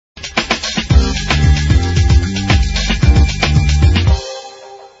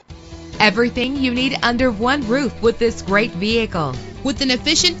Everything you need under one roof with this great vehicle. With an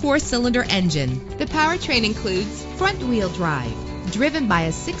efficient 4-cylinder engine, the powertrain includes front-wheel drive, driven by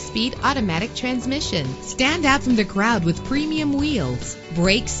a 6-speed automatic transmission. Stand out from the crowd with premium wheels.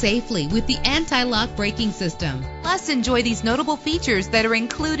 Brake safely with the anti-lock braking system. Plus, enjoy these notable features that are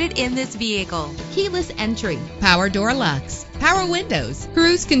included in this vehicle: keyless entry, power door locks, power windows,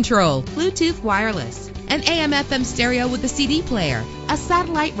 cruise control, Bluetooth wireless, an AM/FM stereo with a CD player, a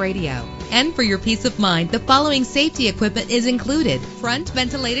satellite radio. And for your peace of mind, the following safety equipment is included: front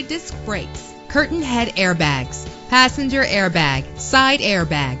ventilated disc brakes, curtain head airbags, passenger airbag, side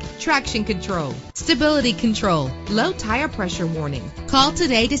airbag, traction control, stability control, low tire pressure warning. Call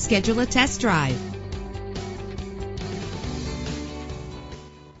today to schedule a test drive.